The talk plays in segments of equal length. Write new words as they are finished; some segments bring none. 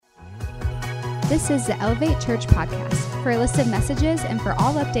This is the Elevate Church podcast. For a list of messages and for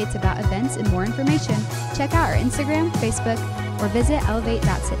all updates about events and more information, check out our Instagram, Facebook, or visit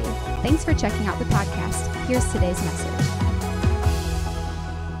elevate.city. Thanks for checking out the podcast. Here's today's message.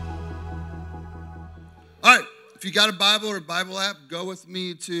 All right, if you got a Bible or a Bible app, go with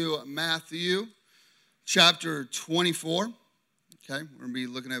me to Matthew chapter 24. Okay, we're going to be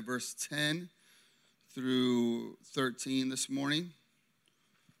looking at verse 10 through 13 this morning.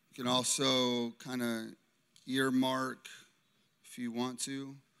 You can also kind of earmark, if you want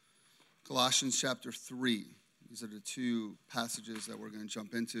to, Colossians chapter 3. These are the two passages that we're going to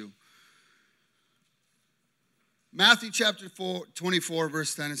jump into. Matthew chapter 24,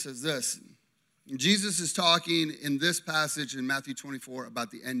 verse 10, it says this. Jesus is talking in this passage in Matthew 24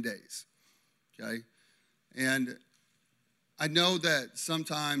 about the end days, okay? And I know that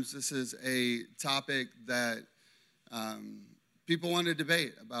sometimes this is a topic that people want to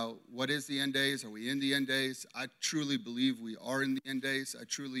debate about what is the end days. Are we in the end days? I truly believe we are in the end days. I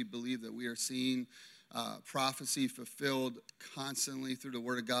truly believe that we are seeing prophecy fulfilled constantly through the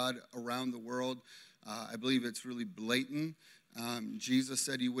Word of God around the world. I believe it's really blatant. Jesus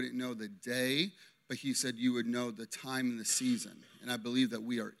said you wouldn't know the day, but he said you would know the time and the season. And I believe that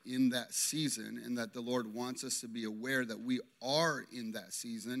we are in that season and that the Lord wants us to be aware that we are in that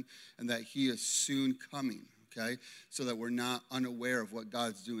season and that he is soon coming. Okay, so that we're not unaware of what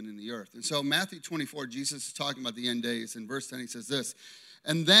God's doing in the earth. And so Matthew 24, Jesus is talking about the end days. In verse 10, he says this,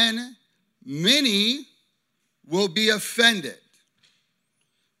 and then many will be offended,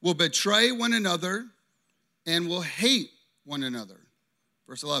 will betray one another, and will hate one another.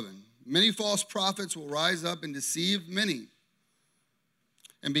 Verse 11, many false prophets will rise up and deceive many.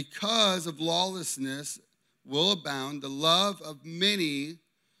 And because of lawlessness will abound, the love of many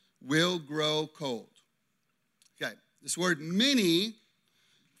will grow cold. Okay, this word many,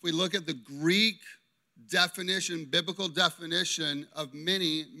 if we look at the Greek definition, biblical definition of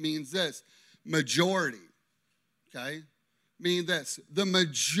many, means this, majority, okay? Meaning this, the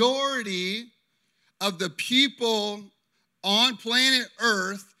majority of the people on planet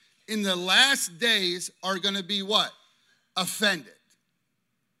Earth in the last days are going to be what? Offended.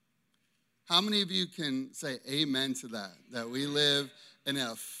 How many of you can say amen to that? That we live in an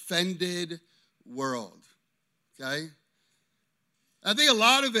offended world. Okay? I think a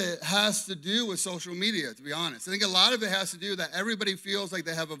lot of it has to do with social media, to be honest. I think a lot of it has to do that everybody feels like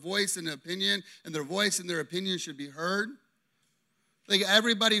they have a voice and an opinion, and their voice and their opinion should be heard. I think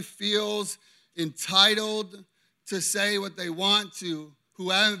everybody feels entitled to say what they want to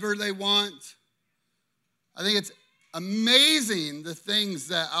whoever they want. I think it's amazing the things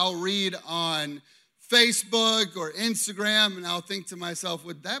that I'll read on Facebook or Instagram, and I'll think to myself,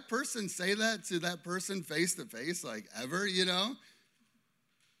 would that person say that to that person face to face, like ever, you know?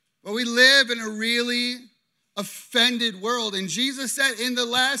 But we live in a really offended world, and Jesus said in the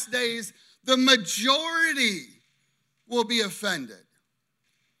last days, the majority will be offended.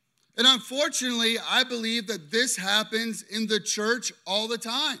 And unfortunately, I believe that this happens in the church all the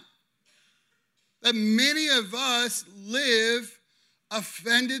time. That many of us live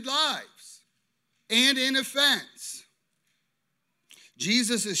offended lives. And in offense.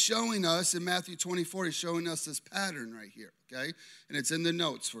 Jesus is showing us in Matthew 24, he's showing us this pattern right here, okay? And it's in the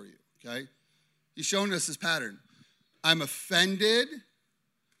notes for you, okay? He's showing us this pattern. I'm offended,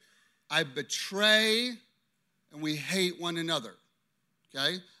 I betray, and we hate one another,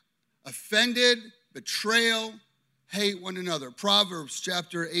 okay? Offended, betrayal, hate one another. Proverbs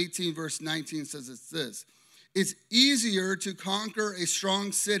chapter 18, verse 19 says it's this. It's easier to conquer a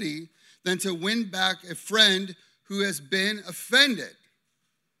strong city than to win back a friend who has been offended.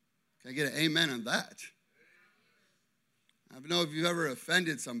 Can I get an amen on that? I don't know if you've ever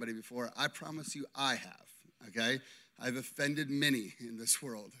offended somebody before. I promise you I have, okay? I've offended many in this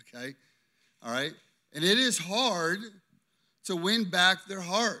world, okay? All right? And it is hard to win back their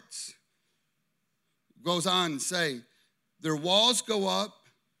hearts. It goes on to say, their walls go up,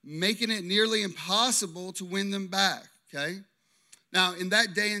 making it nearly impossible to win them back, okay? Now, in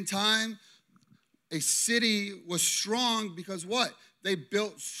that day and time, a city was strong because what? They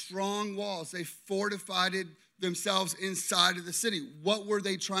built strong walls. They fortified themselves inside of the city. What were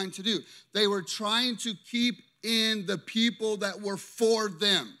they trying to do? They were trying to keep in the people that were for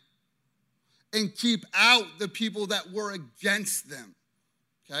them and keep out the people that were against them.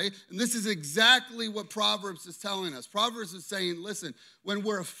 Okay? And this is exactly what Proverbs is telling us. Proverbs is saying, listen, when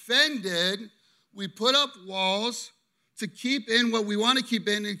we're offended, we put up walls to keep in what we want to keep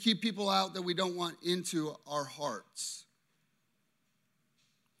in and keep people out that we don't want into our hearts.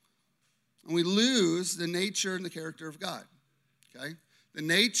 And we lose the nature and the character of God, okay? The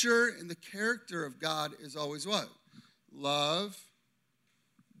nature and the character of God is always what? Love,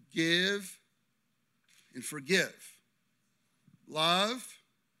 give, and forgive. Love,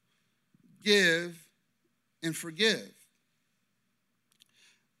 give, and forgive.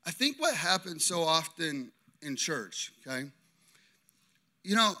 I think what happens so often in church, okay?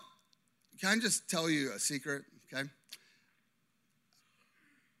 You know, can I just tell you a secret, okay?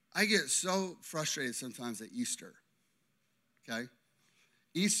 I get so frustrated sometimes at Easter, okay?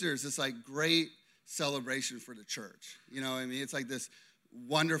 Easter is this like great celebration for the church. You know what I mean? It's like this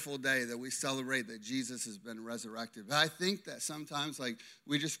wonderful day that we celebrate that Jesus has been resurrected. But I think that sometimes like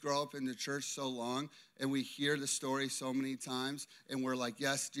we just grow up in the church so long and we hear the story so many times and we're like,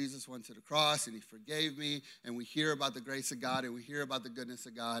 yes, Jesus went to the cross and he forgave me, and we hear about the grace of God and we hear about the goodness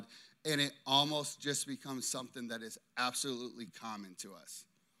of God, and it almost just becomes something that is absolutely common to us.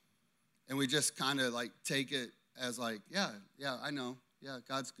 And we just kind of like take it as like, yeah, I know. Yeah,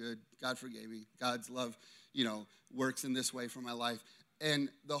 God's good. God forgave me. God's love, works in this way for my life. And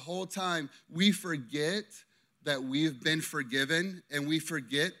the whole time we forget that we've been forgiven, and we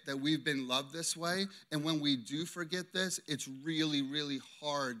forget that we've been loved this way. And when we do forget this, it's really, really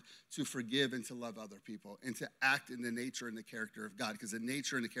hard to forgive and to love other people and to act in the nature and the character of God. Because the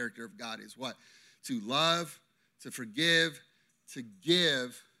nature and the character of God is what? To love, to forgive, to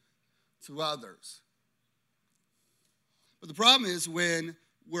give to others. But the problem is when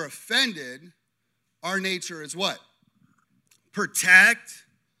we're offended, our nature is what? Protect.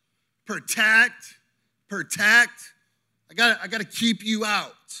 I gotta keep you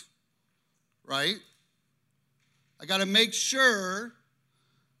out, right? I gotta make sure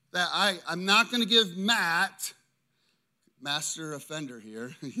that I'm not gonna give Matt, master offender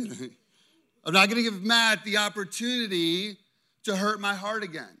here, I'm not gonna give Matt the opportunity to hurt my heart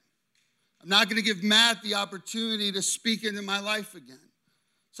again. I'm not going to give Matt the opportunity to speak into my life again.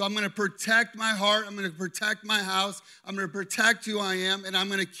 So I'm going to protect my heart. I'm going to protect my house. I'm going to protect who I am, and I'm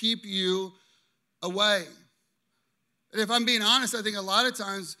going to keep you away. And if I'm being honest, I think a lot of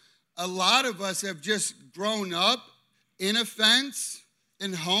times, a lot of us have just grown up in offense,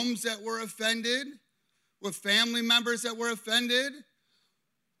 in homes that were offended, with family members that were offended.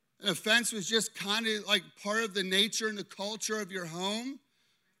 An offense was just kind of like part of the nature and the culture of your home.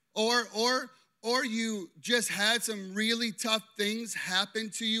 Or you just had some really tough things happen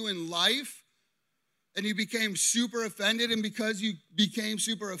to you in life and you became super offended, and because you became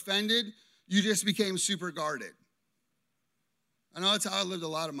super offended, you just became super guarded. I know that's how I lived a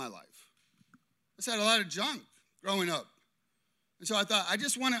lot of my life. I just had a lot of junk growing up. And so I thought, I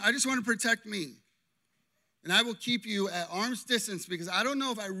just want to protect me. And I will keep you at arm's distance because I don't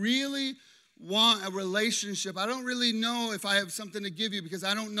know if I really want a relationship. I don't really know if I have something to give you because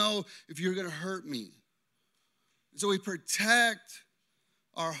I don't know if you're going to hurt me. So we protect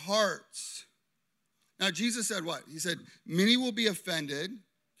our hearts. Now, Jesus said what? He said, many will be offended,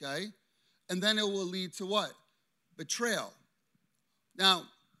 okay? And then it will lead to what? Betrayal. Now,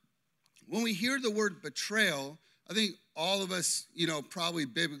 when we hear the word betrayal, I think all of us, probably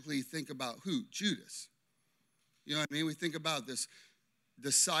biblically think about who? Judas. You know what I mean? We think about this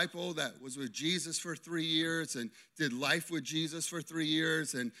disciple that was with Jesus for 3 years and did life with Jesus for 3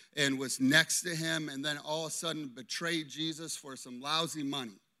 years and was next to him, and then all of a sudden betrayed Jesus for some lousy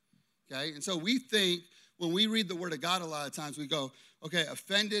money, okay? And so we think, when we read the word of God a lot of times, we go, okay,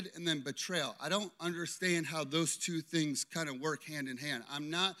 offended and then betrayal. I don't understand how those two things kind of work hand in hand. I'm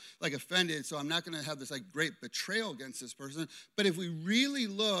not like offended, so I'm not going to have this like great betrayal against this person. But if we really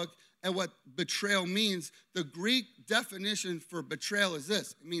look at what betrayal means, the Greek definition for betrayal is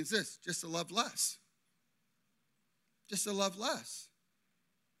this. It means this, just to love less. Just to love less.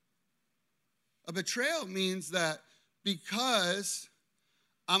 A betrayal means that because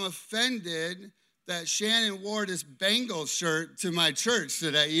I'm offended that Shannon wore this Bengals shirt to my church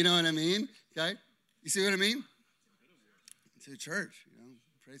today, you know what I mean? Okay? You see what I mean? To church,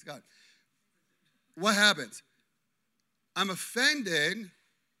 praise God. What happens? I'm offended.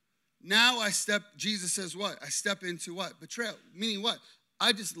 Now Jesus says what? I step into what? Betrayal. Meaning what?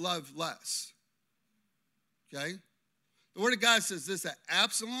 I just love less. Okay? The Word of God says this, that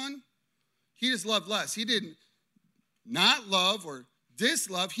Absalom, he just loved less. He didn't not love or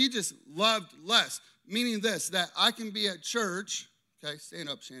dislove, he just loved less. Meaning this, that I can be at church, okay, stand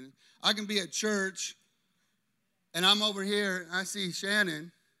up, Shannon. I can be at church, and I'm over here, and I see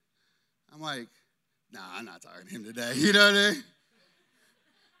Shannon. I'm like, nah, I'm not talking to him today. You know what I mean?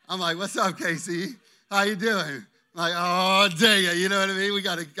 I'm like, what's up, Casey? How you doing? I'm like, oh, dang it, you know what I mean? We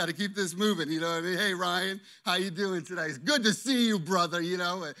got to keep this moving, you know what I mean? Hey, Ryan, how you doing today? It's good to see you, brother, you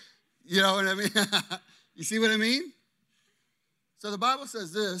know what I mean? You see what I mean? So the Bible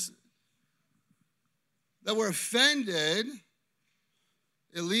says this, that we're offended,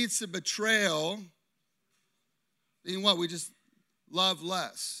 it leads to betrayal, meaning what? We just love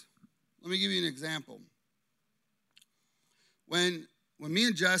less. Let me give you an example. When me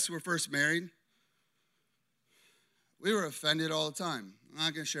and Jess were first married, we were offended all the time. I'm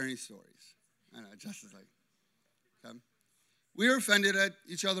not going to share any stories. I know, Jess is like, okay. We were offended at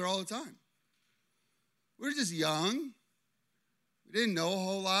each other all the time. We were just young. We didn't know a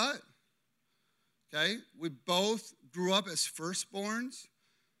whole lot. Okay? We both grew up as firstborns.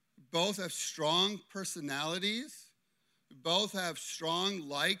 We both have strong personalities. We both have strong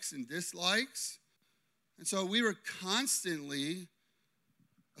likes and dislikes. And so we were constantly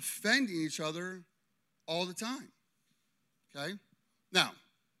offending each other all the time. Okay? Now,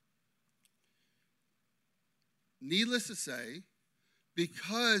 needless to say,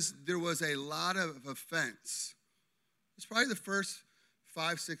 because there was a lot of offense, it's probably the first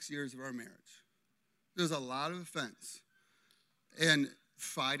 5-6 years of our marriage. There was a lot of offense and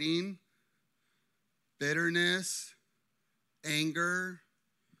fighting, bitterness, anger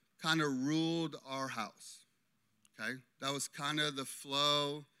kind of ruled our house, okay? That was kind of the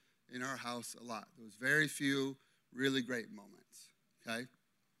flow in our house a lot. There was very few really great moments, okay?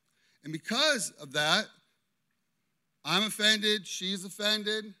 And because of that, I'm offended, she's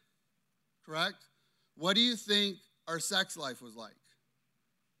offended, correct? What do you think our sex life was like?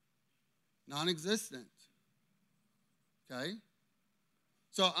 Non-existent, okay?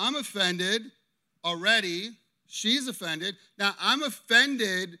 So I'm offended already. She's offended. Now I'm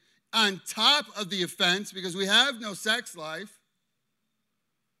offended on top of the offense because we have no sex life.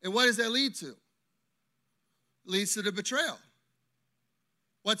 And what does that lead to? It leads to the betrayal.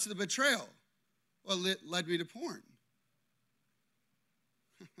 What's the betrayal? Well, it led me to porn.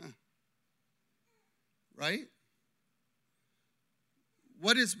 Right?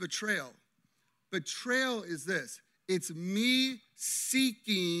 What is betrayal? Betrayal is this. It's me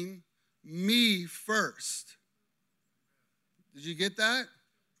seeking me first. Did you get that?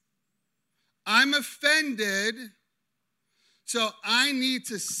 I'm offended, so I need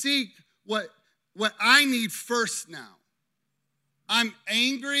to seek what I need first now. I'm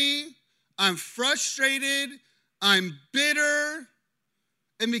angry, I'm frustrated, I'm bitter,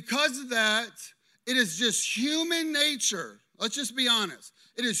 and because of that, it is just human nature. Let's just be honest.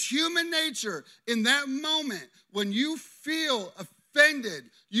 It is human nature in that moment when you feel offended,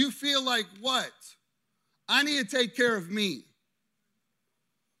 you feel like what? I need to take care of me.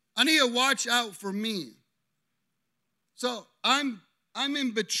 I need to watch out for me. So I'm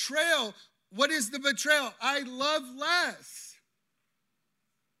in betrayal. What is the betrayal? I love less.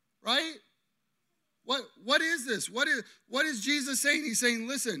 Right? What is this? What is Jesus saying? He's saying,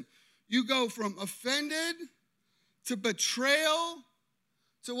 listen, you go from offended to betrayal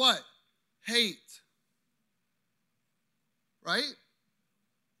to what? Hate. Right?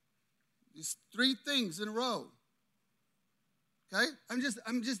 These three things in a row. Okay? I'm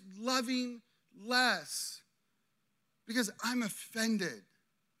just loving less because I'm offended.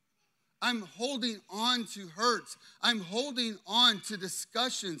 I'm holding on to hurts. I'm holding on to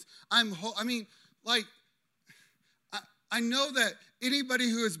discussions. I know that anybody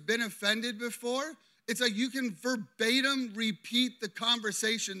who has been offended before, it's like you can verbatim repeat the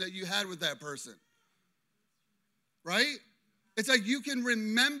conversation that you had with that person. Right? It's like you can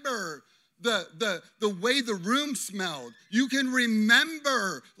remember the way the room smelled. You can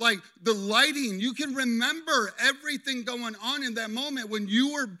remember like the lighting. You can remember everything going on in that moment when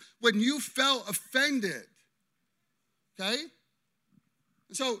you felt offended. Okay?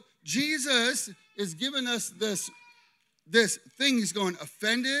 So Jesus is giving us this thing. He's going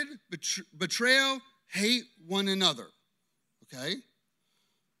offended, betrayal, hate one another. Okay?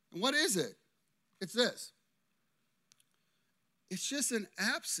 And what is it? It's this. It's just an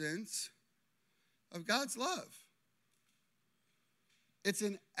absence of God's love. It's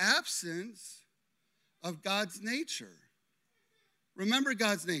an absence of God's nature. Remember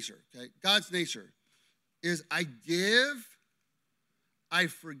God's nature, okay? God's nature is I give, I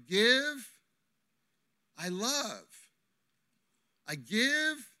forgive, I love. I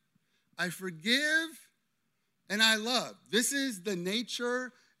give, I forgive, and I love. This is the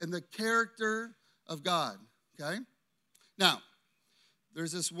nature and the character of God, okay? Now,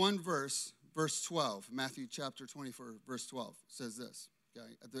 there's this one verse, verse 12, Matthew chapter 24, verse 12, says this, okay?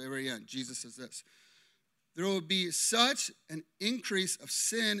 At the very end, Jesus says this. There will be such an increase of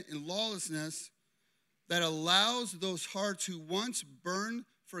sin and lawlessness that allows those hearts who once burned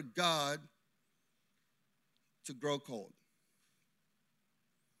for God to grow cold.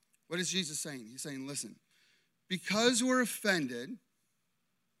 What is Jesus saying? He's saying, listen, because we're offended,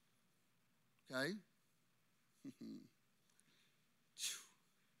 okay?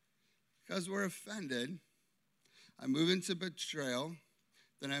 Because we're offended, I move into betrayal,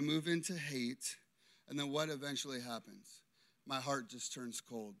 then I move into hate, and then what eventually happens? My heart just turns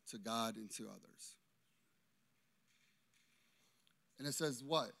cold to God and to others. And it says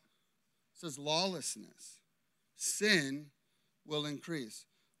what? It says lawlessness. Sin will increase.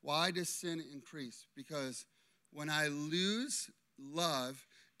 Why does sin increase? Because when I lose love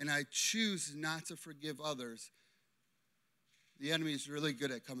and I choose not to forgive others, the enemy is really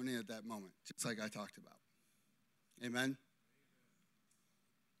good at coming in at that moment, just like I talked about. Amen?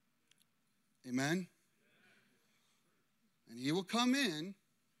 Amen? And he will come in,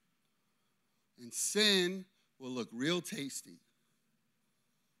 and sin will look real tasty.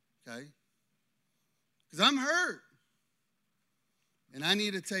 Okay? Because I'm hurt, and I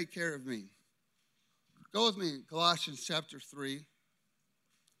need to take care of me. Go with me, Colossians chapter 3,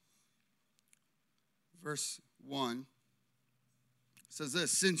 verse 1. It says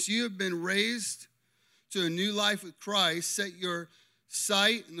this, since you have been raised to a new life with Christ, set your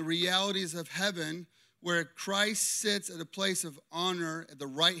sight in the realities of heaven, where Christ sits at a place of honor at the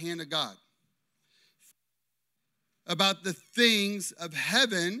right hand of God. About the things of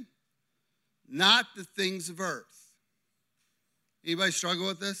heaven, not the things of earth. Anybody struggle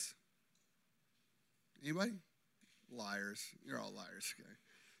with this? Anybody? Liars. You're all liars, okay?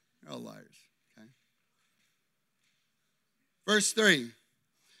 You're all liars, okay? Verse 3,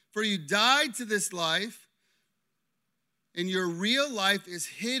 for you died to this life, and your real life is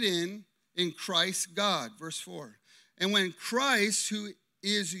hidden in Christ God. Verse 4, and when Christ, who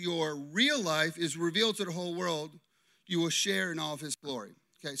is your real life, is revealed to the whole world, you will share in all of his glory.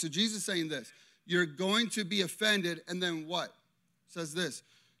 Okay, so Jesus is saying this. You're going to be offended, and then what? It says this.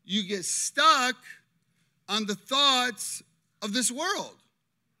 You get stuck on the thoughts of this world.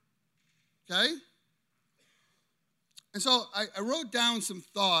 Okay? And so I wrote down some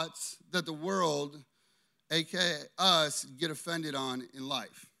thoughts that the world, aka us, get offended on in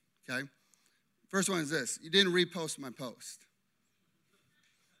life. Okay? First one is this. You didn't repost my post.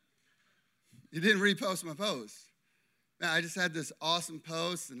 You didn't repost my post. Man, I just had this awesome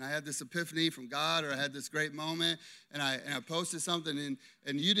post, and I had this epiphany from God, or I had this great moment, and I posted something,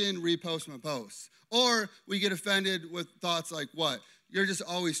 and you didn't repost my post. Or we get offended with thoughts like, what? You're just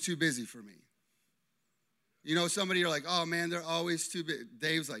always too busy for me. You know, somebody, you're like, oh, man, they're always too busy.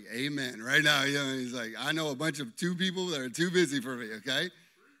 Dave's like, amen, right now. You know, he's like, I know a bunch of two people that are too busy for me, okay?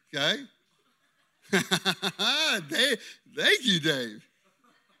 Okay? Thank you, Dave.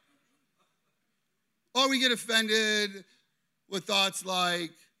 Or we get offended with thoughts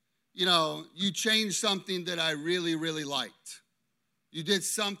like, you know, you changed something that I really, really liked. You did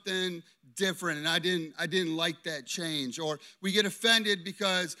something different, and I didn't like that change. Or we get offended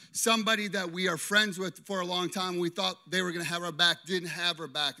because somebody that we are friends with for a long time, we thought they were going to have our back, didn't have our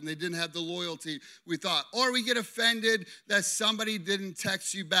back, and they didn't have the loyalty we thought. Or we get offended that somebody didn't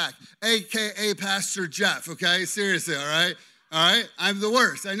text you back, a.k.a. Pastor Jeff, okay? Seriously, all right? All right? I'm the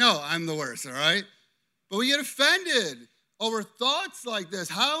worst. I know I'm the worst, all right? But we get offended over thoughts like this.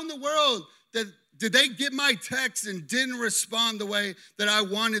 How in the world did they get my text and didn't respond the way that I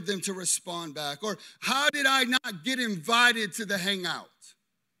wanted them to respond back? Or how did I not get invited to the hangout?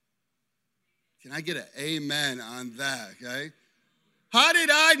 Can I get an amen on that, okay? How did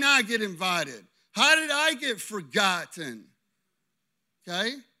I not get invited? How did I get forgotten?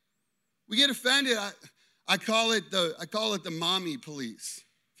 Okay? We get offended. I call it the mommy police,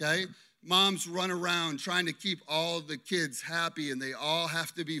 okay? Moms run around trying to keep all the kids happy, and they all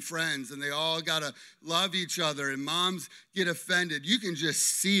have to be friends, and they all got to love each other, and moms get offended. You can just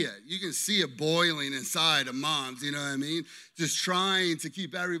see it. You can see it boiling inside of moms, you know what I mean? Just trying to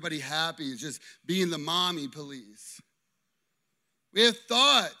keep everybody happy, just being the mommy police. We have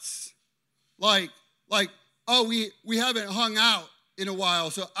thoughts like oh, we haven't hung out in a while,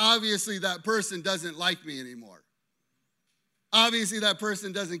 so obviously that person doesn't like me anymore. Obviously, that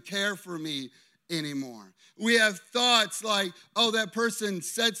person doesn't care for me anymore. We have thoughts like, oh, that person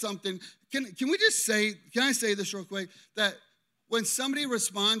said something. Can I say this real quick? That when somebody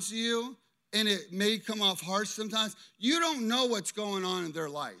responds to you, and it may come off harsh sometimes, you don't know what's going on in their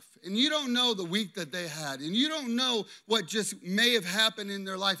life. And you don't know the week that they had. And you don't know what just may have happened in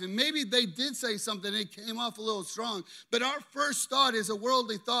their life. And maybe they did say something and it came off a little strong. But our first thought is a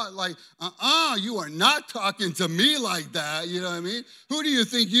worldly thought like, you are not talking to me like that. You know what I mean? Who do you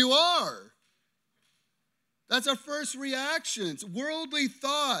think you are? That's our first reactions, worldly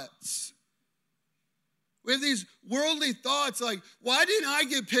thoughts. We have these worldly thoughts like, why didn't I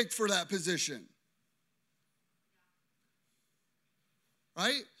get picked for that position?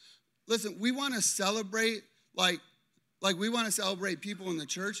 right? Listen, we want to celebrate like we want to celebrate people in the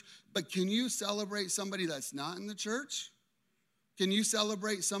church, but can you celebrate somebody that's not in the church? Can you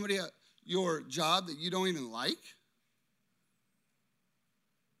celebrate somebody at your job that you don't even like?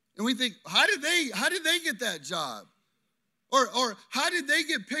 And we think, how did they get that job? Or how did they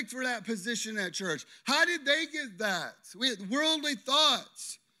get picked for that position at church? How did they get that? We had worldly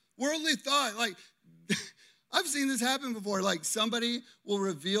thoughts. Worldly thought. Like, I've seen this happen before. Like, somebody will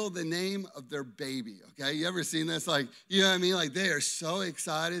reveal the name of their baby, okay? You ever seen this? Like, you know what I mean? Like, they are so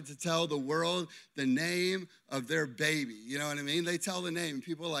excited to tell the world the name of their baby. You know what I mean? They tell the name, and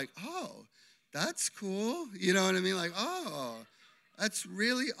people are like, oh, that's cool. You know what I mean? Like, oh, that's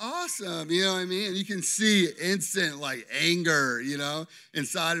really awesome. You know what I mean? And you can see instant, like, anger, you know,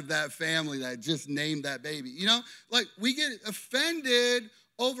 inside of that family that just named that baby. You know, like, we get offended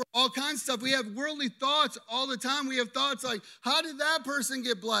over all kinds of stuff. We have worldly thoughts all the time. We have thoughts like, how did that person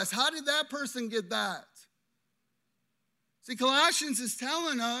get blessed? How did that person get that? See, Colossians is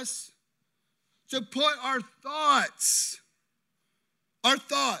telling us to put our thoughts,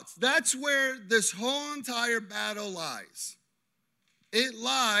 that's where this whole entire battle lies. It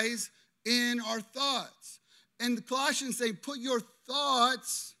lies in our thoughts. And the Colossians say, put your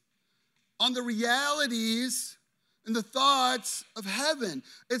thoughts on the realities and the thoughts of heaven.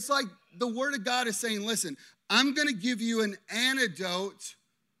 It's like the Word of God is saying, listen, I'm going to give you an antidote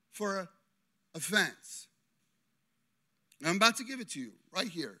for offense. And I'm about to give it to you right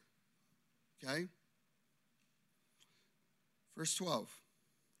here, okay? Verse 12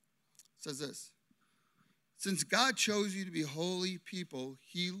 says this. Since God chose you to be holy people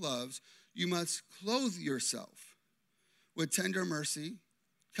he loves, you must clothe yourself with tender mercy,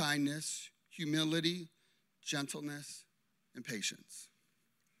 kindness, humility, gentleness, and patience.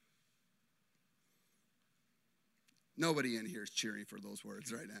 Nobody in here is cheering for those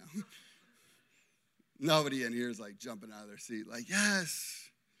words right now. Nobody in here is like jumping out of their seat like, yes,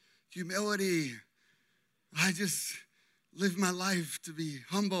 humility. I just live my life to be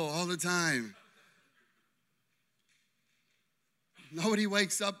humble all the time. Nobody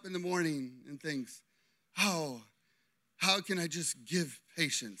wakes up in the morning and thinks, oh, how can I just give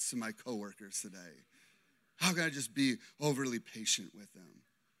patience to my coworkers today? How can I just be overly patient with them?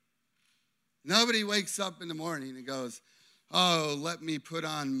 Nobody wakes up in the morning and goes, oh, let me put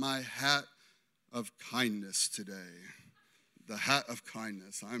on my hat of kindness today. The hat of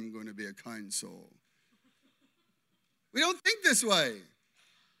kindness. I'm going to be a kind soul. We don't think this way.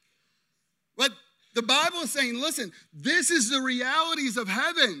 But the Bible is saying, listen, this is the realities of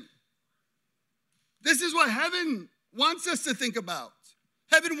heaven. This is what heaven wants us to think about.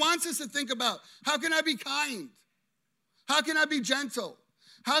 Heaven wants us to think about, how can I be kind? How can I be gentle?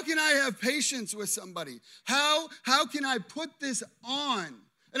 How can I have patience with somebody? How can I put this on?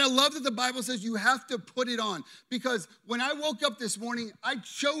 And I love that the Bible says you have to put it on. Because when I woke up this morning, I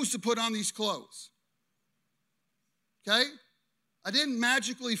chose to put on these clothes. Okay? I didn't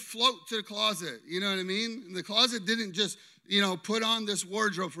magically float to the closet. You know what I mean? And the closet didn't just, put on this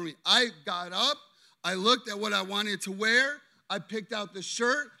wardrobe for me. I got up. I looked at what I wanted to wear. I picked out the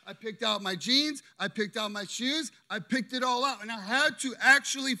shirt, I picked out my jeans, I picked out my shoes, I picked it all out. And I had to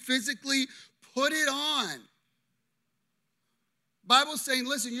actually physically put it on. Bible's saying,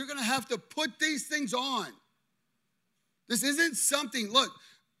 listen, you're going to have to put these things on. This isn't something, look,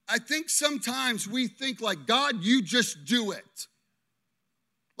 I think sometimes we think like, God, you just do it.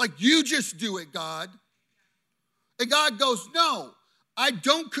 Like, you just do it, God. And God goes, no, I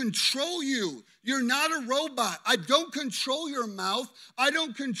don't control you. You're not a robot. I don't control your mouth. I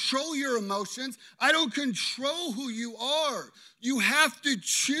don't control your emotions. I don't control who you are. You have to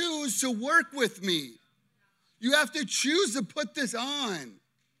choose to work with me. You have to choose to put this on.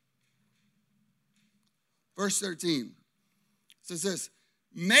 Verse 13 says this,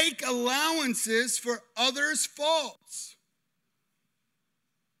 make allowances for others' faults.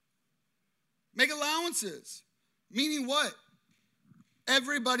 Make allowances. Meaning what?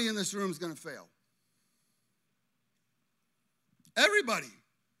 Everybody in this room is going to fail. Everybody.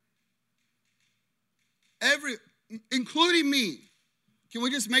 Including me. Can we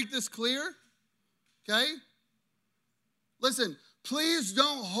just make this clear? Okay? Listen, please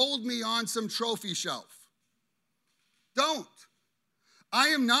don't hold me on some trophy shelf. Don't. I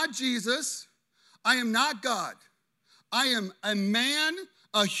am not Jesus. I am not God. I am a man,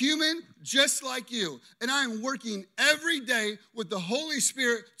 a human just like you. And I am working every day with the Holy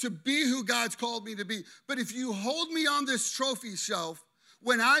Spirit to be who God's called me to be. But if you hold me on this trophy shelf,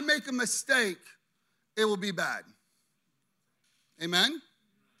 when I make a mistake, it will be bad. Amen?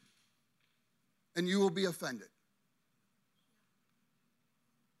 And you will be offended.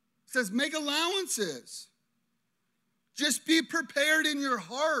 It says make allowances. Just be prepared in your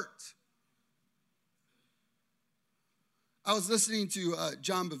heart. I was listening to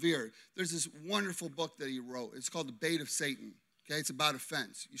John Bevere. There's this wonderful book that he wrote. It's called The Bait of Satan. Okay, it's about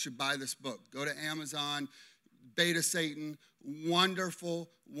offense. You should buy this book. Go to Amazon, Bait of Satan. Wonderful,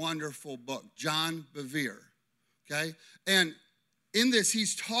 wonderful book. John Bevere. Okay, and in this,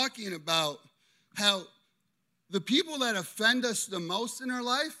 he's talking about how the people that offend us the most in our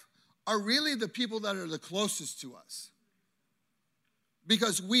life are really the people that are the closest to us.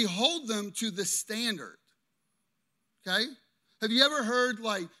 Because we hold them to the standard. Okay? Have you ever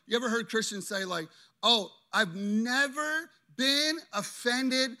heard Christians say oh, I've never been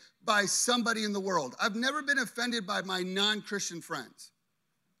offended by somebody in the world. I've never been offended by my non-Christian friends.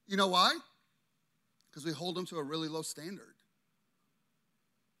 You know why? Because we hold them to a really low standard.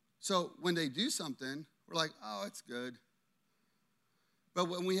 So when they do something, we're like, oh, it's good. But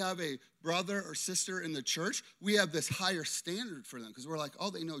when we have a brother or sister in the church, we have this higher standard for them because we're like, oh,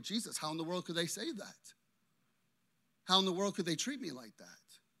 they know Jesus. How in the world could they say that? How in the world could they treat me like that?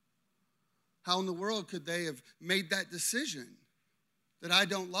 How in the world could they have made that decision that I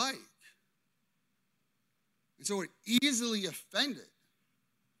don't like? And so we're easily offended,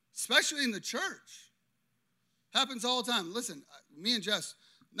 especially in the church. Happens all the time. Listen, me and Jess,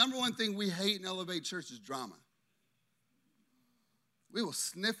 number one thing we hate in Elevate Church is drama. We will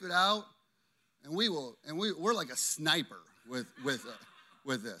sniff it out, and we're like a sniper with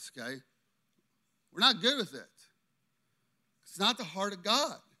this, okay? We're not good with it. It's not the heart of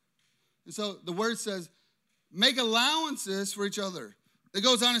God. And so the word says, make allowances for each other. It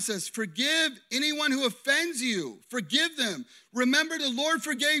goes on and says, forgive anyone who offends you. Forgive them. Remember, the Lord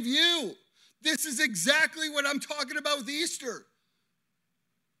forgave you. This is exactly what I'm talking about with Easter.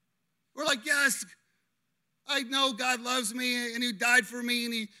 We're like, yes, I know God loves me, and he died for me,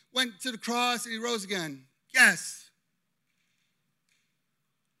 and he went to the cross, and he rose again. Yes.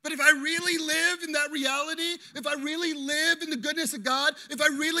 But if I really live in that reality, if I really live in the goodness of God, if I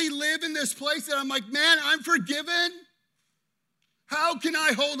really live in this place that I'm like, man, I'm forgiven, how can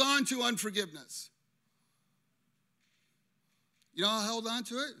I hold on to unforgiveness? You know how I hold on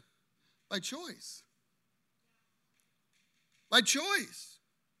to it? By choice. By choice.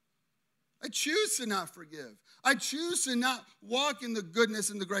 I choose to not forgive. I choose to not walk in the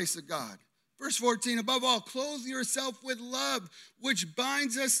goodness and the grace of God. Verse 14, above all, clothe yourself with love, which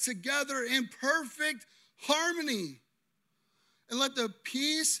binds us together in perfect harmony. And let the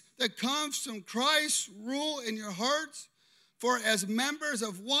peace that comes from Christ rule in your hearts. For as members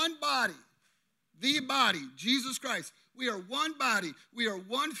of one body, the body, Jesus Christ, we are one body, we are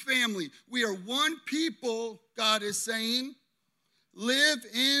one family, we are one people, God is saying, live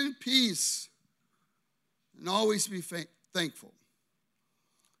in peace and always be thankful.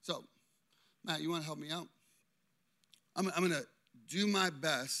 So, Matt, you want to help me out? I'm going to do my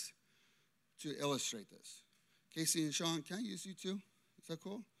best to illustrate this. Casey and Sean, can I use you too? Is that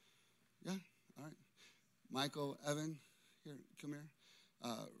cool? Yeah? All right. Michael, Evan, here, come here.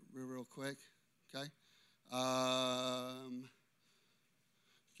 Real quick, okay?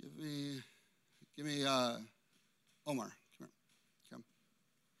 Give me Omar. Come here. Come.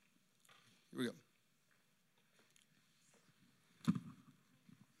 Here we go.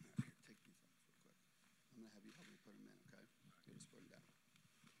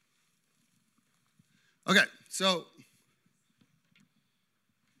 Okay, so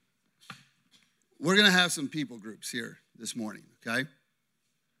we're going to have some people groups here this morning, okay?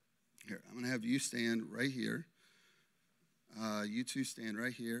 Here, I'm going to have you stand right here. You two stand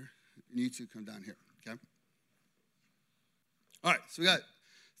right here. And you two come down here, okay? All right, so we got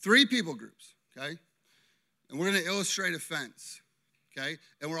 3 people groups, okay? And we're going to illustrate offense, okay?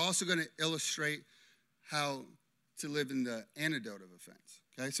 And we're also going to illustrate how to live in the antidote of offense,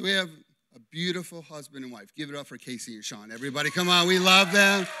 okay? So we have a beautiful husband and wife. Give it up for Casey and Sean. Everybody, come on. We love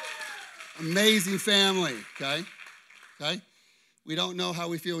them. Amazing family, okay? Okay? We don't know how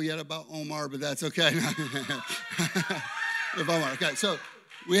we feel yet about Omar, but that's okay. Omar, okay, so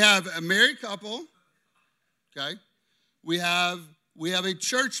we have a married couple, okay? We have a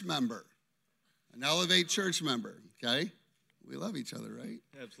church member, an Elevate church member, okay? We love each other, right?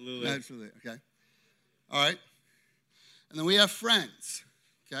 Absolutely. Absolutely, okay. All right. And then we have friends,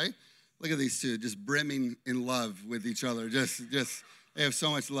 okay? Look at these two, just brimming in love with each other. Just they have so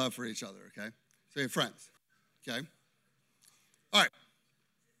much love for each other, okay? So we have friends, okay? All right.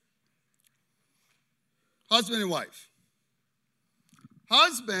 Husband and wife.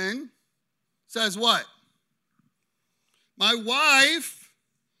 Husband says what? My wife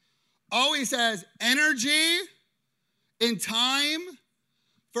always has energy and time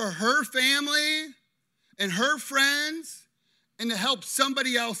for her family and her friends and to help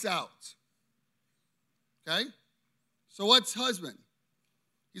somebody else out. Okay? So what's husband?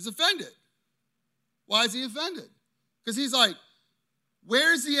 He's offended. Why is he offended? Because he's like,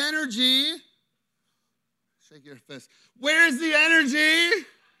 where's the energy? Shake your fist. Where's the energy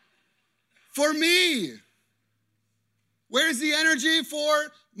for me? Where's the energy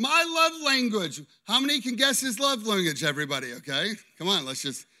for my love language? How many can guess his love language, everybody, okay? Come on,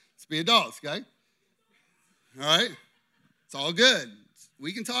 let's be adults, okay? All right? It's all good.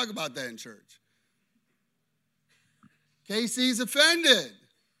 We can talk about that in church. Casey's offended.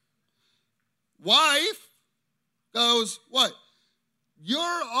 Wife goes, what?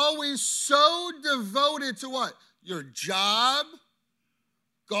 You're always so devoted to what? Your job,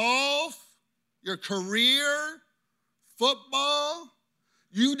 golf, your career, football.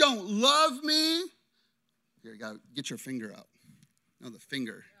 You don't love me. Here, you gotta get your finger out. No, the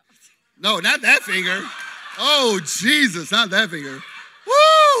finger. No, not that finger. Oh, Jesus, not that finger.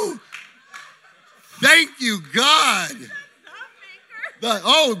 Woo! Thank you, God.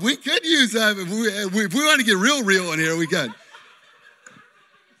 We could use that. If we want to get real in here, we could.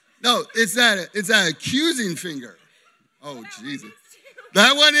 No, it's that accusing finger. Oh, Jesus.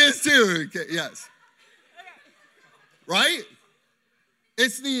 That one is too. Okay, yes. Right?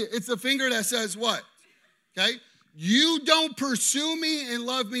 It's the finger that says what? Okay? You don't pursue me and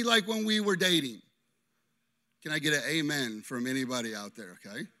love me like when we were dating. Can I get an amen from anybody out there,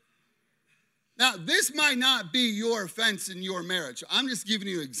 okay? Now, this might not be your offense in your marriage. I'm just giving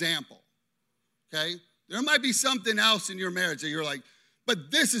you an example, okay? There might be something else in your marriage that you're like,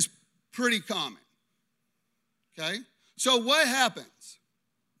 but this is pretty common, okay? So what happens,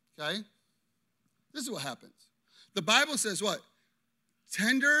 okay? This is what happens. The Bible says what?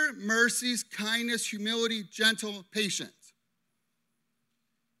 Tender mercies, kindness, humility, gentle, patience.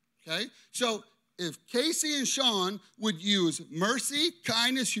 Okay? So if Casey and Sean would use mercy,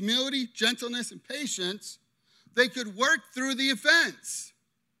 kindness, humility, gentleness, and patience, they could work through the offense.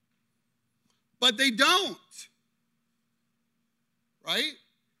 But they don't. Right?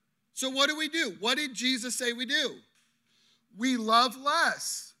 So what do? What did Jesus say we do? We love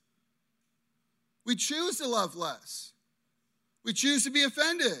less. We choose to love less. We choose to be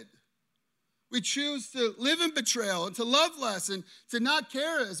offended. We choose to live in betrayal and to love less and to not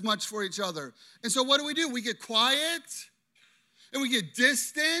care as much for each other. And so what do? We get quiet and we get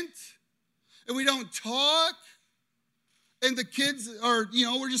distant and we don't talk. And the kids are,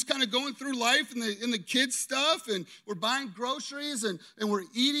 we're just kind of going through life and the kids stuff, and we're buying groceries and we're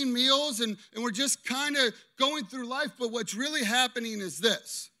eating meals and we're just kind of going through life. But what's really happening is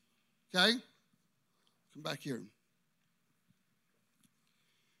this, okay? Come back here.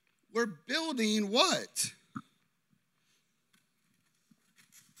 We're building what?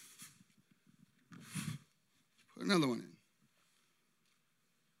 Put another one in.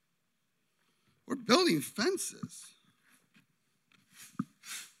 We're building fences.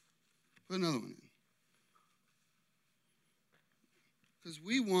 Put another one in. Because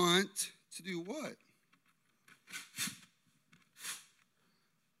we want to do what?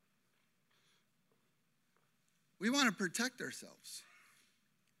 We want to protect ourselves.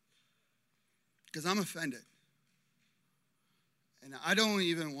 Because I'm offended. And I don't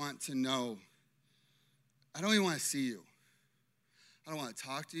even want to know. I don't even want to see you. I don't want to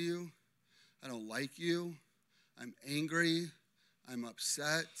talk to you. I don't like you. I'm angry. I'm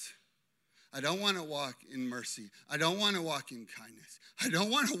upset. I don't want to walk in mercy. I don't want to walk in kindness. I don't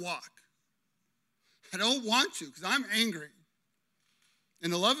want to walk. I don't want to because I'm angry.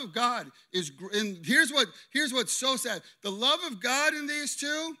 And the love of God is, and here's what's so sad. The love of God in these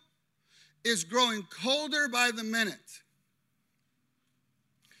two is growing colder by the minute.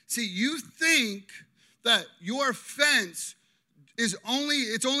 See, you think that your offense is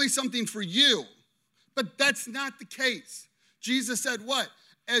only something for you, but that's not the case. Jesus said what?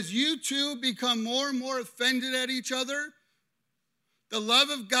 As you two become more and more offended at each other, the love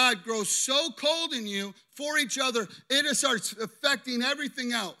of God grows so cold in you for each other, it starts affecting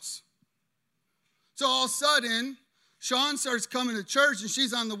everything else. So all of a sudden, Sean starts coming to church and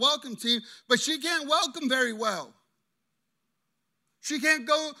she's on the welcome team, but she can't welcome very well. She can't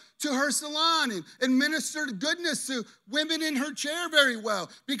go to her salon and minister goodness to women in her chair very well.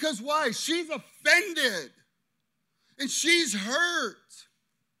 Because why? She's offended. And she's hurt.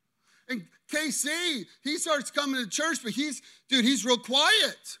 And KC, he starts coming to church, but he's real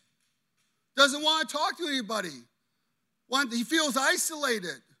quiet. Doesn't want to talk to anybody. He feels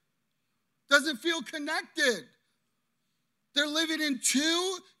isolated. Doesn't feel connected. They're living in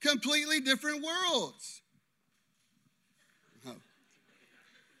two completely different worlds.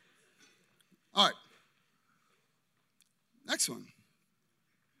 one.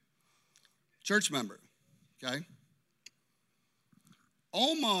 Church member, okay?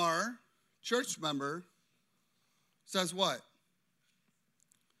 Omar, church member, says what?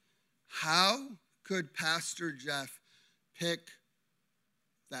 How could Pastor Jeff pick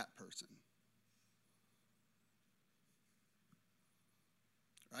that person?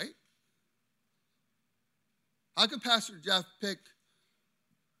 Right? How could Pastor Jeff pick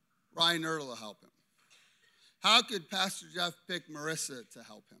Ryan Ertl to help him? How could Pastor Jeff pick Marissa to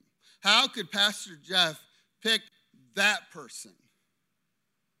help him? How could Pastor Jeff pick that person?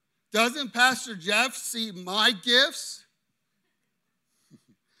 Doesn't Pastor Jeff see my gifts?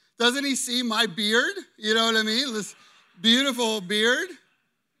 Doesn't he see my beard? You know what I mean? This beautiful beard.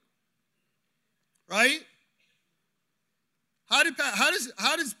 Right? How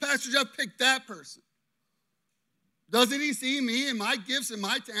does Pastor Jeff pick that person? Doesn't he see me and my gifts and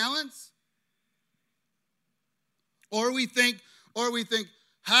my talents? Or we think,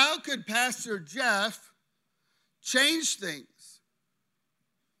 how could Pastor Jeff change things?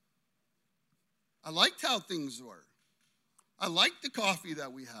 I liked how things were. I liked the coffee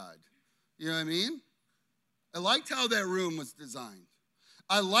that we had. You know what I mean? I liked how that room was designed.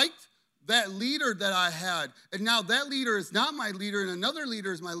 I liked that leader that I had. And now that leader is not my leader, and another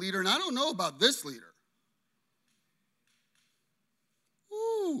leader is my leader, and I don't know about this leader.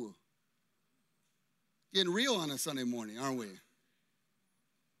 Ooh. Getting real on a Sunday morning, aren't we?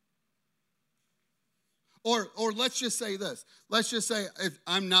 Or let's just say this. Let's just say if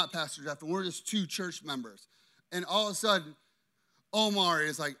I'm not Pastor Jeff, and we're just two church members, and all of a sudden, Omar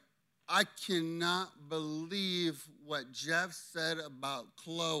is like, I cannot believe what Jeff said about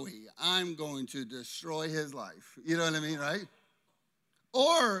Chloe. I'm going to destroy his life. You know what I mean, right?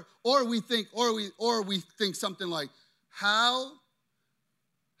 Or we think something like, how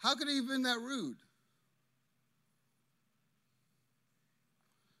could he have been that rude?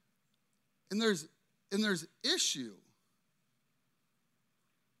 And there's issue.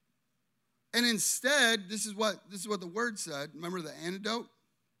 And instead, this is what the word said. Remember the antidote?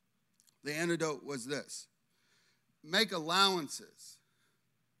 The antidote was this. Make allowances.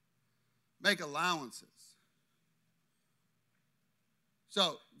 Make allowances.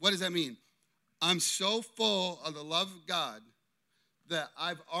 So, what does that mean? I'm so full of the love of God that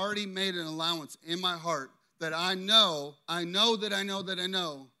I've already made an allowance in my heart that I know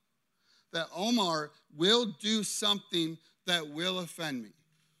that Omar will do something that will offend me.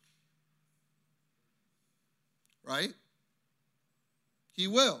 Right? He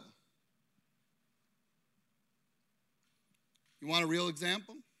will. You want a real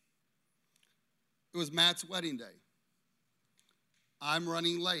example? It was Matt's wedding day. I'm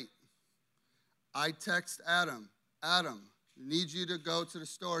running late. I text Adam, I need you to go to the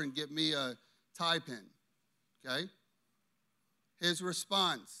store and get me a tie pin, okay? His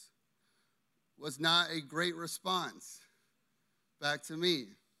response was not a great response back to me,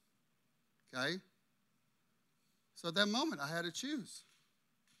 okay? So at that moment, I had to choose.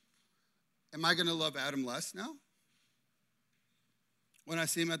 Am I going to love Adam less now? When I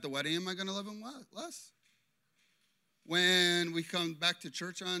see him at the wedding, am I going to love him less? When we come back to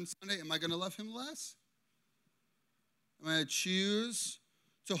church on Sunday, am I going to love him less? Am I going to choose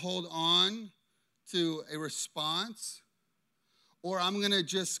to hold on to a response? Or I'm going to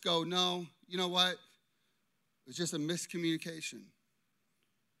just go, no, you know what? It's just a miscommunication.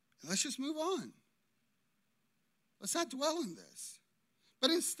 Let's just move on. Let's not dwell in this. But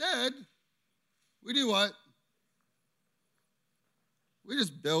instead, we do what? We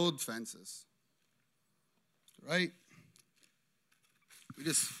just build fences, right? We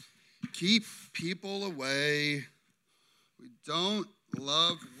just keep people away. We don't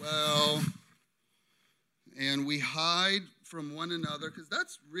love well. And we hide from one another because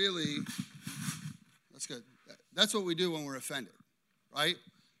that's good. That's what we do when we're offended, right?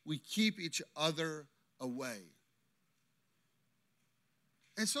 We keep each other away.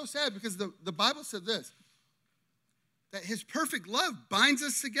 And it's so sad because the Bible said this, that his perfect love binds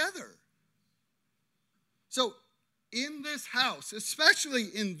us together. So in this house, especially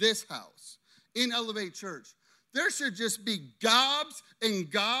in this house, in Elevate Church, there should just be gobs and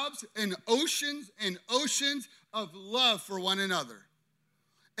oceans of love for one another.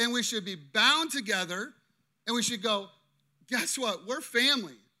 And we should be bound together, and we should go, guess what? We're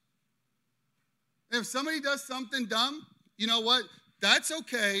family. And if somebody does something dumb, you know what? That's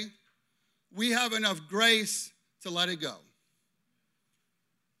okay. We have enough grace to let it go.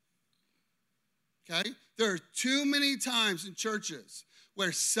 Okay? There are too many times in churches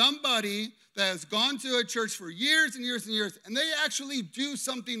where somebody that has gone to a church for years and years and years, and they actually do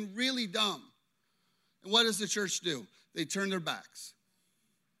something really dumb. And what does the church do? they turn their backs.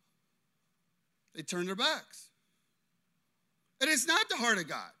 They turn their backs. And it's not the heart of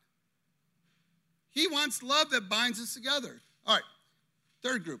God. He wants love that binds us together. All right,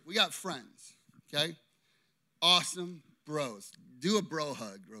 third group, we got friends, okay? Awesome bros. Do a bro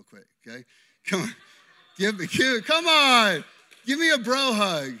hug real quick, okay? Come on. Come on. Give me a bro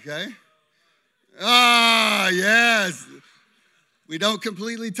hug, okay? Ah, yes. We don't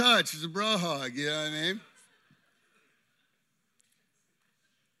completely touch. It's a bro hug, you know what I mean?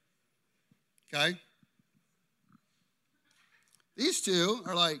 Okay? These two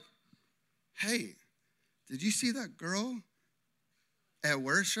are like, hey, did you see that girl at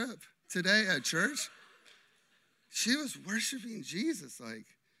worship today at church? She was worshiping Jesus. Like,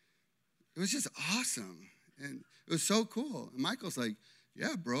 it was just awesome. And it was so cool. And Michael's like,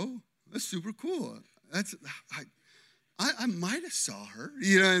 yeah, bro, that's super cool. I might have saw her.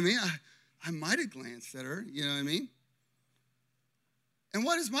 You know what I mean? I might have glanced at her. You know what I mean? And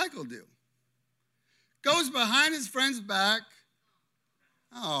what does Michael do? Goes behind his friend's back.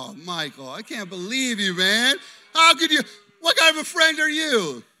 Oh, Michael, I can't believe you, man. How could you? What kind of a friend are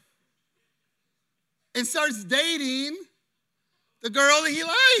you? And starts dating the girl that he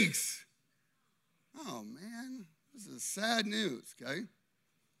likes. Oh, man, this is sad news, okay?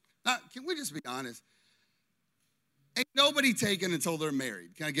 Now, can we just be honest? Ain't nobody taken until they're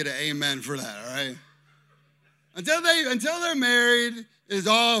married. Can I get an amen for that, all right? Until they're married, it's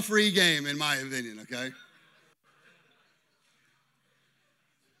all free game, in my opinion, okay?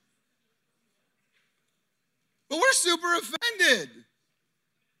 But we're super offended.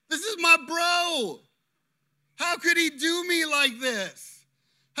 This is my bro. How could he do me like this?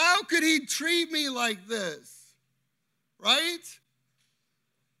 How could he treat me like this? Right?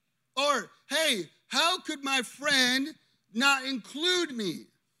 Or, hey, how could my friend not include me?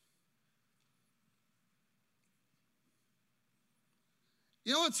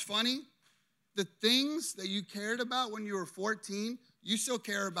 You know what's funny? The things that you cared about when you were 14, you still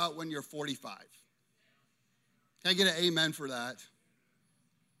care about when you're 45. Can I get an amen for that?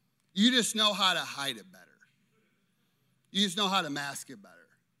 You just know how to hide it better. You just know how to mask it better.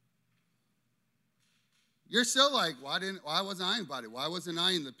 You're still like, why wasn't I invited? Why wasn't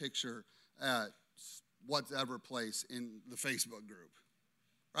I in the picture at whatever place in the Facebook group?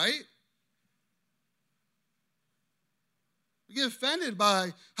 Right? We get offended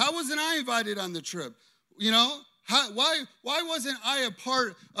by, how wasn't I invited on the trip? You know, why wasn't I a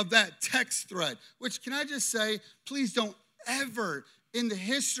part of that text thread? Which, can I just say, please don't ever in the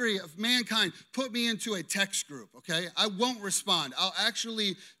history of mankind put me into a text group, okay? I won't respond. I'll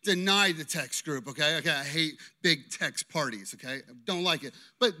actually deny the text group, okay? Okay, I hate big text parties, okay? I don't like it.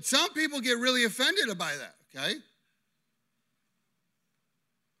 But some people get really offended by that, okay?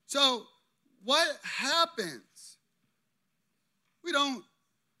 So what happens? We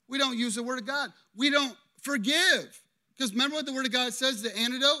don't use the word of God. We don't forgive. Because remember what the word of God says, the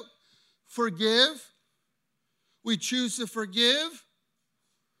antidote? Forgive. We choose to forgive.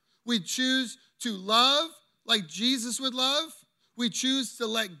 We choose to love like Jesus would love. We choose to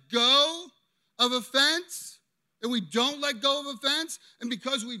let go of offense. And we don't let go of offense. And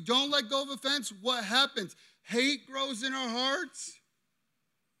because we don't let go of offense, what happens? Hate grows in our hearts.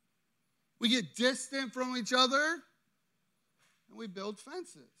 We get distant from each other. And we build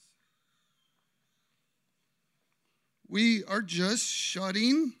fences. We are just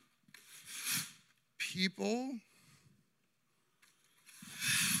shutting people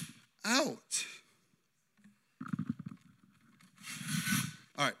out.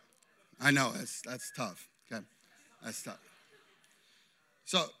 All right. I know, that's tough. Okay. That's tough.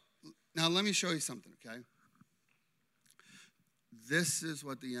 So now let me show you something, okay? This is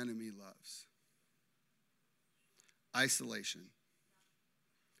what the enemy loves. Isolation.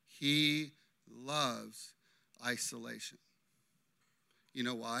 He loves isolation. You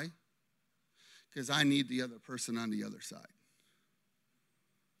know why? Because I need the other person on the other side.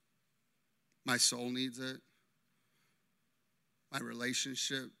 My soul needs it. My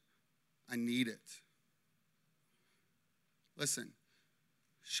relationship, I need it. Listen,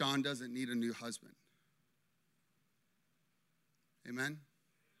 Sean doesn't need a new husband. Amen?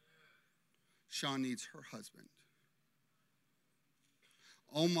 Sean needs her husband.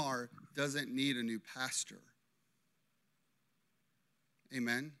 Omar doesn't need a new pastor.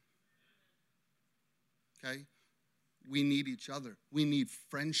 Amen? Okay? We need each other. We need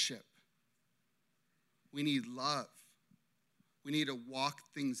friendship. We need love. We need to walk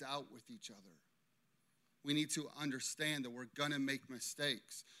things out with each other. We need to understand that we're going to make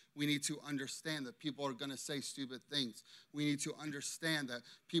mistakes. We need to understand that people are going to say stupid things. We need to understand that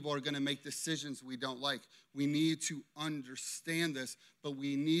people are going to make decisions we don't like. We need to understand this, but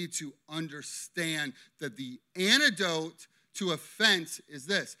we need to understand that the antidote to offense is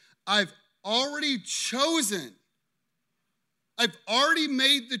this. I've already chosen. I've already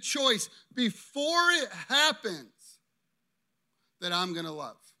made the choice before it happens that I'm going to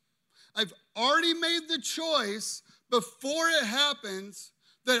love. I've already made the choice before it happens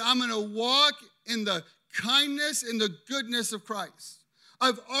that I'm going to walk in the kindness and the goodness of Christ.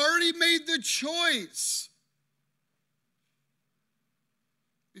 I've already made the choice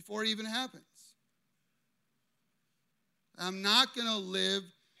before it even happens. I'm not going to live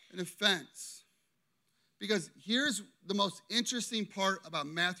in offense. Because here's the most interesting part about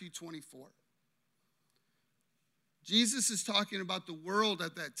Matthew 24. Jesus is talking about the world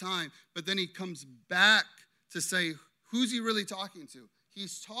at that time, but then he comes back to say, who's he really talking to?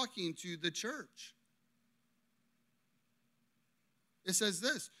 He's talking to the church. It says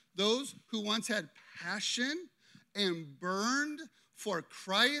this, those who once had passion and burned for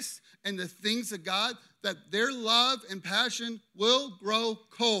Christ and the things of God, that their love and passion will grow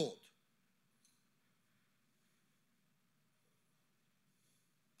cold.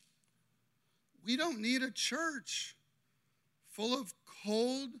 We don't need a church full of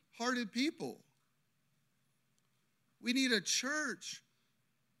cold-hearted people. We need a church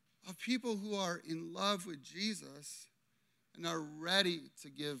of people who are in love with Jesus and are ready to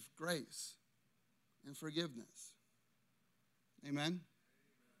give grace and forgiveness. Amen?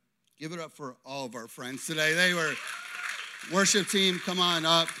 Give it up for all of our friends today. They were, worship team, come on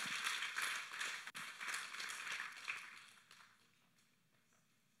up.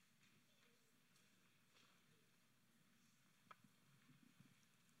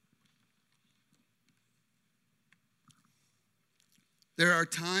 There are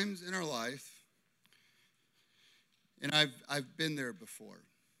times in our life, and I've been there before,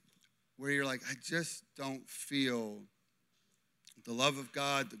 where you're like, I just don't feel the love of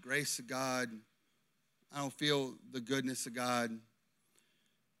God, the grace of God. I don't feel the goodness of God.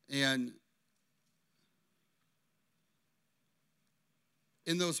 And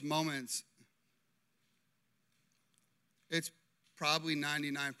in those moments, it's probably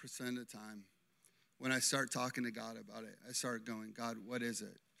 99% of the time, when I start talking to God about it, I start going, God, what is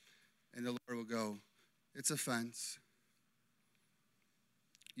it? And the Lord will go, it's offense.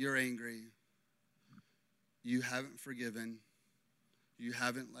 You're angry. You haven't forgiven. You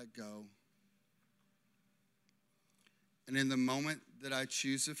haven't let go. And in the moment that I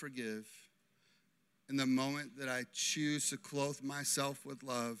choose to forgive, in the moment that I choose to clothe myself with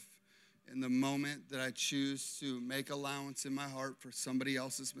love, in the moment that I choose to make allowance in my heart for somebody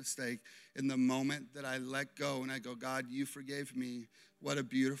else's mistake, in the moment that I let go and I go, God, you forgave me. What a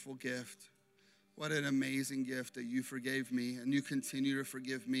beautiful gift. What an amazing gift that you forgave me and you continue to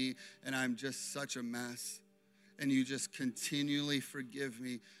forgive me and I'm just such a mess and you just continually forgive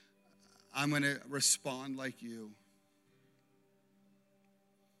me. I'm going to respond like you.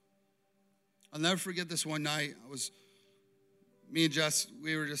 I'll never forget this one night. Me and Jess,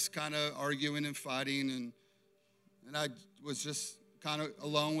 we were just kind of arguing and fighting, and I was just kind of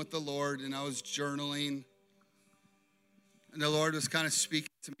alone with the Lord, and I was journaling. And the Lord was kind of speaking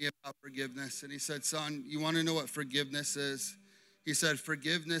to me about forgiveness. And he said, son, you want to know what forgiveness is? He said,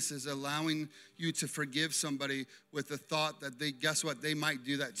 forgiveness is allowing you to forgive somebody with the thought that guess what? They might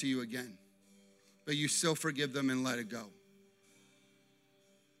do that to you again. But you still forgive them and let it go.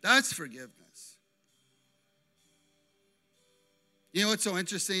 That's forgiveness. You know what's so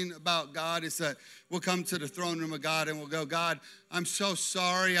interesting about God is that we'll come to the throne room of God and we'll go, God, I'm so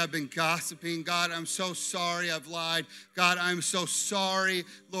sorry I've been gossiping. God, I'm so sorry I've lied. God, I'm so sorry.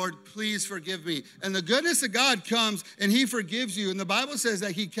 Lord, please forgive me. And the goodness of God comes and he forgives you. And the Bible says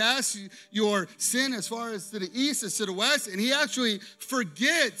that he casts your sin as far as to the east as to the west. And he actually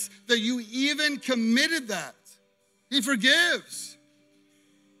forgets that you even committed that. He forgives.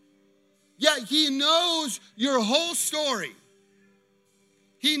 Yet he knows your whole story.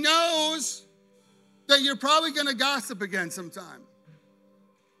 He knows that you're probably going to gossip again sometime.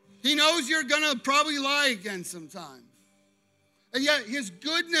 He knows you're going to probably lie again sometime. And yet his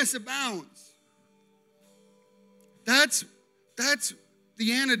goodness abounds. That's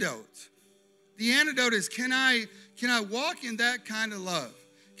the antidote. The antidote is, can I walk in that kind of love?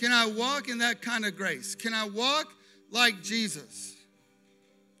 Can I walk in that kind of grace? Can I walk like Jesus?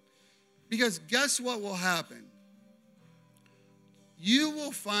 Because guess what will happen? You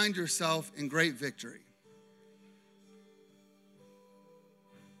will find yourself in great victory.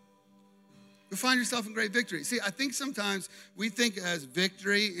 You'll find yourself in great victory. See, I think sometimes we think as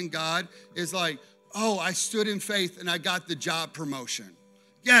victory in God is like, oh, I stood in faith and I got the job promotion.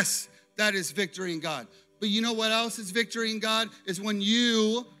 Yes, that is victory in God. But you know what else is victory in God? Is when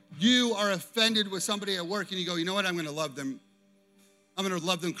you are offended with somebody at work and you go, you know what, I'm going to love them. I'm going to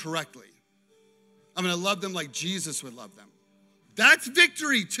love them correctly. I'm going to love them like Jesus would love them. That's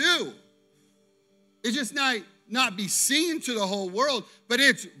victory too. It's just not be seen to the whole world, but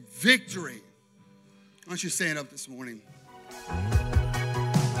it's victory. Why don't you stand up this morning?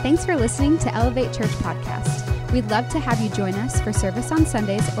 Thanks for listening to Elevate Church Podcast. We'd love to have you join us for service on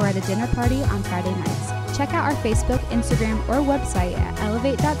Sundays or at a dinner party on Friday nights. Check out our Facebook, Instagram, or website at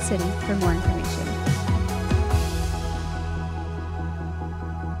elevate.city for more information.